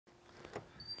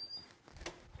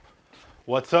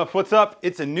What's up? What's up?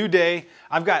 It's a new day.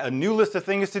 I've got a new list of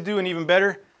things to do, and even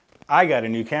better, I got a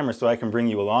new camera so I can bring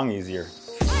you along easier.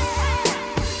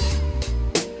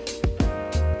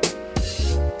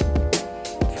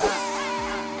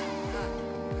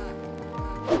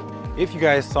 If you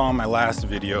guys saw my last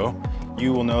video,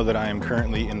 you will know that I am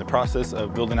currently in the process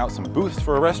of building out some booths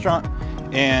for a restaurant,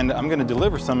 and I'm gonna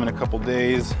deliver some in a couple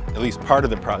days, at least part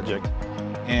of the project.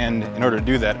 And in order to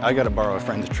do that, I gotta borrow a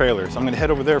friend's trailer. So I'm gonna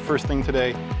head over there first thing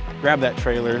today, grab that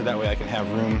trailer, that way I can have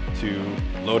room to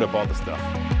load up all the stuff.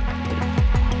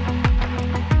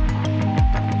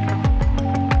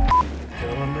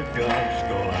 Tell him that God's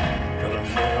gonna cut him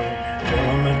down. Tell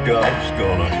him that God's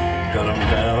gonna cut him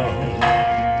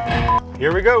down.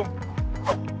 Here we go.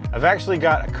 I've actually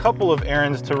got a couple of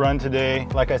errands to run today.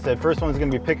 Like I said, first one's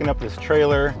gonna be picking up this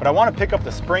trailer, but I wanna pick up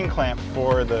the spring clamp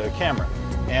for the camera.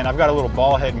 And I've got a little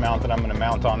ball head mount that I'm gonna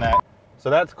mount on that. So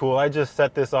that's cool. I just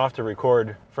set this off to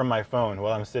record from my phone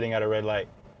while I'm sitting at a red light.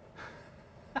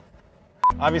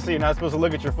 Obviously, you're not supposed to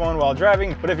look at your phone while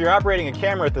driving, but if you're operating a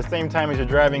camera at the same time as you're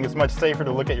driving, it's much safer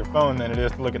to look at your phone than it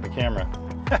is to look at the camera.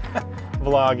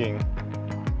 Vlogging.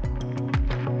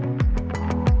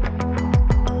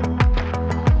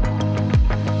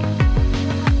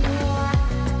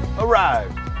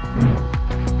 Arrived.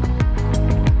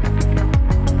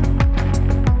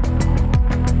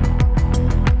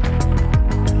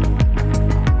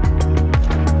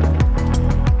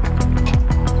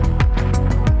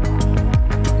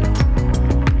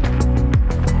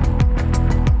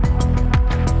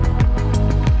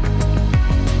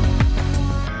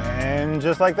 And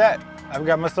just like that, I've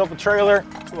got myself a trailer.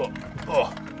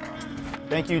 Oh.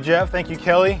 Thank you, Jeff. Thank you,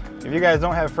 Kelly. If you guys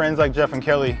don't have friends like Jeff and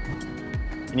Kelly,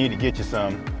 you need to get you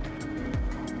some.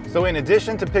 So in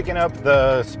addition to picking up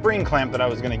the spring clamp that I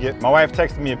was gonna get, my wife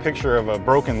texted me a picture of a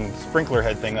broken sprinkler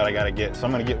head thing that I gotta get, so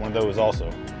I'm gonna get one of those also.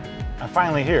 I'm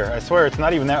finally here. I swear it's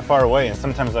not even that far away, and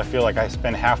sometimes I feel like I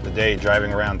spend half the day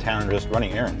driving around town just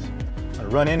running errands. I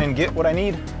run in and get what I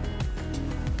need.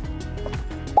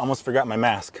 Almost forgot my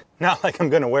mask. Not like I'm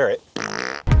gonna wear it.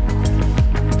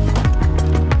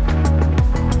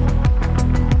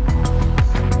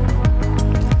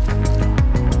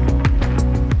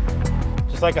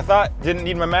 Like I thought, didn't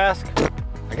need my mask.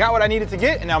 I got what I needed to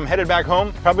get, and now I'm headed back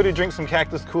home, probably to drink some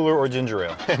Cactus Cooler or ginger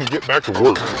ale and get back to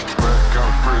work. Back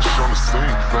out fresh on the scene,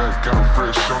 back out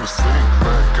fresh on the scene,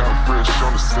 back out fresh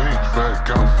on the scene, back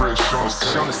out fresh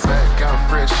on the scene, back out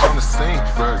fresh on the scene,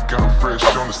 back out fresh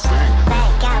on the scene,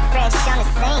 back out fresh on the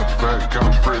scene, back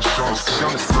out fresh on the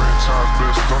scene, franchise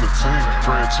best on the team,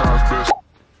 franchise best.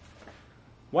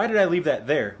 Why did I leave that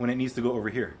there when it needs to go over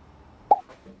here?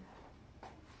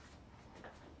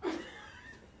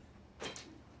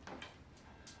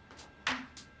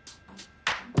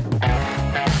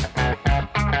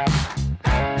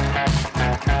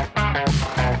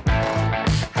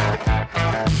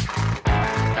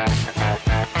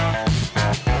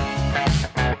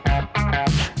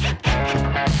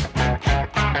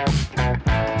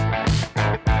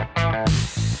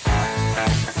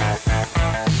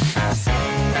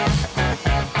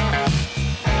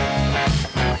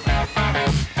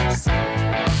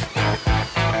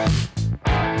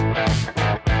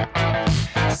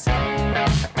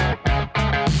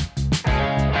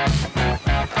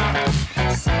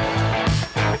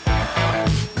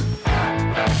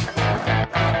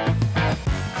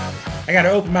 I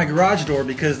gotta open my garage door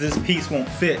because this piece won't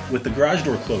fit with the garage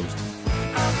door closed.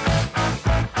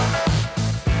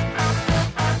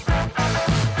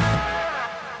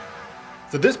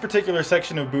 So this particular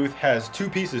section of booth has two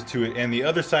pieces to it, and the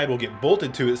other side will get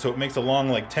bolted to it, so it makes a long,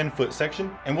 like 10-foot section.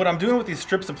 And what I'm doing with these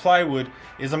strips of plywood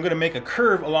is I'm gonna make a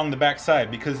curve along the back side,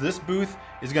 because this booth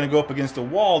is gonna go up against a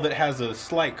wall that has a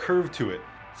slight curve to it.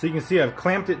 So you can see I've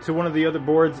clamped it to one of the other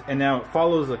boards, and now it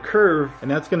follows a curve, and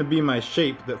that's gonna be my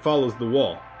shape that follows the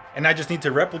wall. And I just need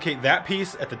to replicate that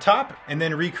piece at the top and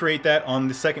then recreate that on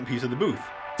the second piece of the booth.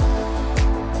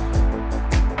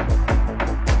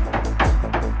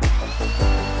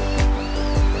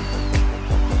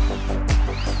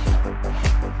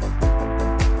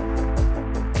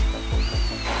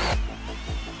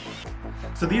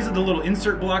 So these are the little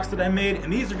insert blocks that I made,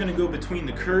 and these are gonna go between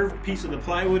the curved piece of the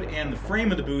plywood and the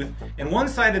frame of the booth. And one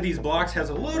side of these blocks has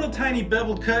a little tiny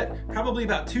beveled cut, probably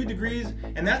about 2 degrees,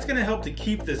 and that's gonna help to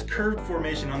keep this curved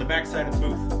formation on the back side of the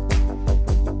booth.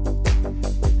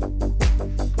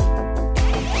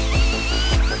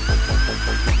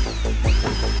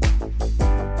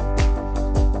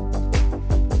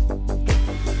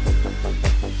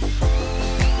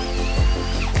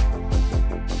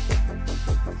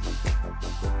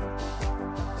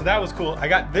 So that was cool. I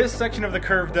got this section of the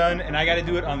curve done, and I got to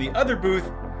do it on the other booth.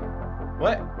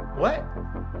 What? What?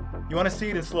 You want to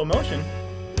see it in slow motion?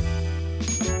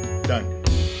 Done.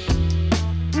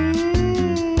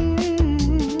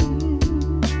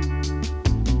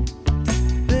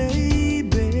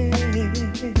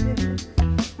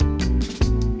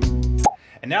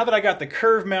 And now that I got the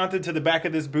curve mounted to the back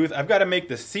of this booth, I've got to make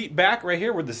the seat back right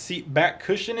here where the seat back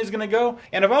cushion is going to go.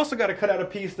 And I've also got to cut out a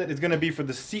piece that is going to be for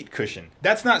the seat cushion.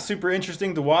 That's not super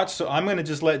interesting to watch, so I'm going to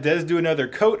just let Des do another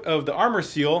coat of the armor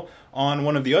seal on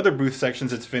one of the other booth sections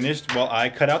that's finished while I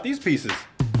cut out these pieces.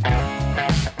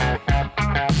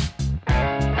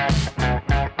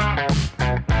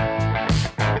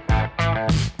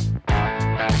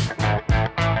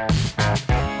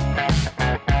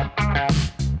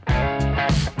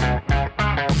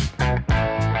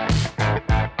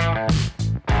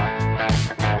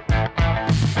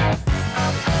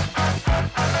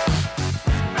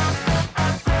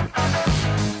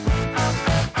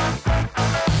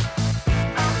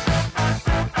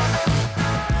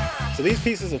 So these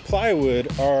pieces of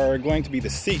plywood are going to be the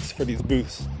seats for these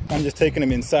booths. I'm just taking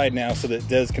them inside now so that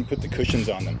Des can put the cushions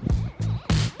on them.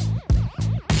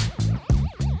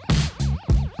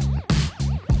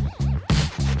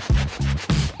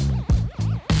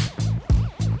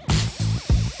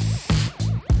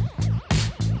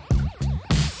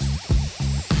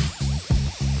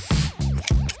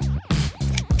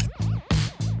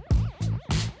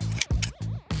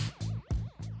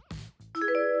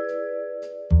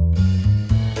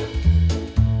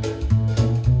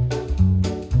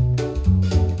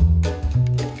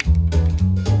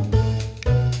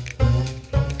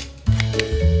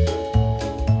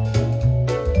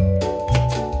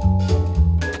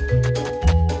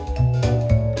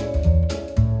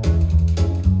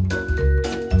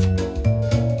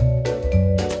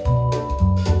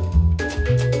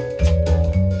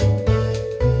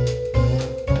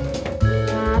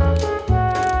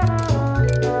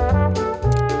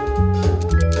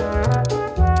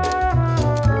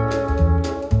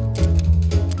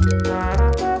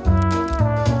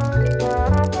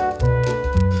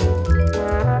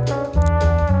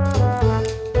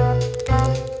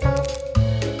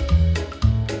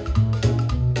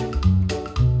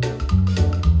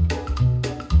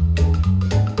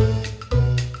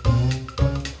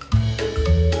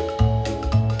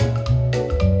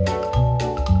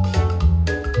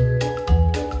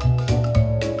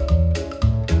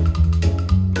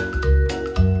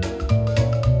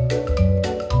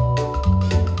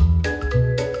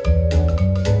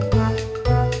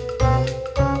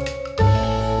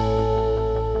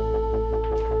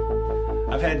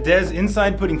 I've had Des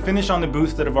inside putting finish on the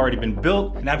booths that have already been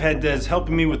built, and I've had Des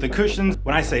helping me with the cushions.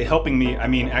 When I say helping me, I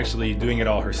mean actually doing it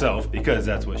all herself, because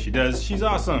that's what she does. She's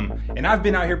awesome. And I've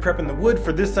been out here prepping the wood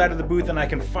for this side of the booth, and I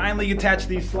can finally attach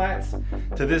these slats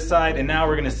to this side, and now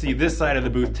we're gonna see this side of the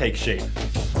booth take shape.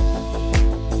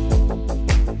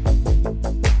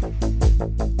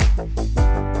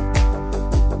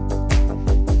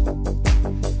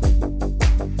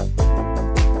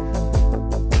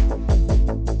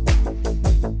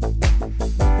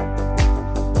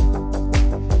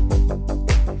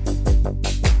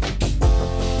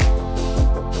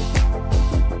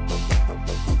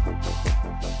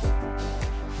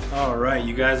 Alright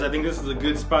you guys, I think this is a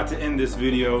good spot to end this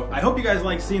video. I hope you guys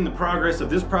like seeing the progress of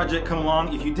this project come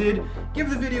along. If you did, give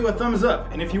the video a thumbs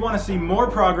up. And if you want to see more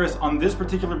progress on this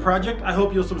particular project, I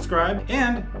hope you'll subscribe.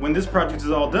 And when this project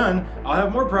is all done, I'll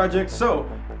have more projects. So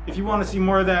if you want to see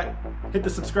more of that, hit the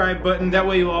subscribe button. That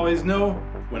way you'll always know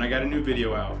when I got a new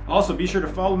video out. Also, be sure to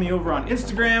follow me over on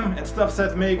Instagram at Stuff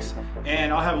Seth Makes,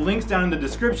 and I'll have links down in the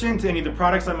description to any of the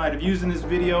products I might have used in this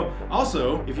video.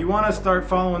 Also, if you want to start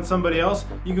following somebody else,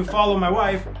 you can follow my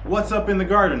wife, What's Up in the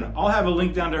Garden. I'll have a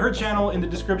link down to her channel in the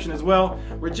description as well.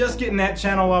 We're just getting that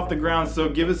channel off the ground, so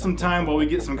give us some time while we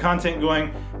get some content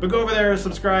going. But go over there,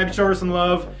 subscribe, show her some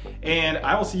love, and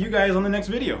I will see you guys on the next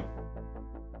video.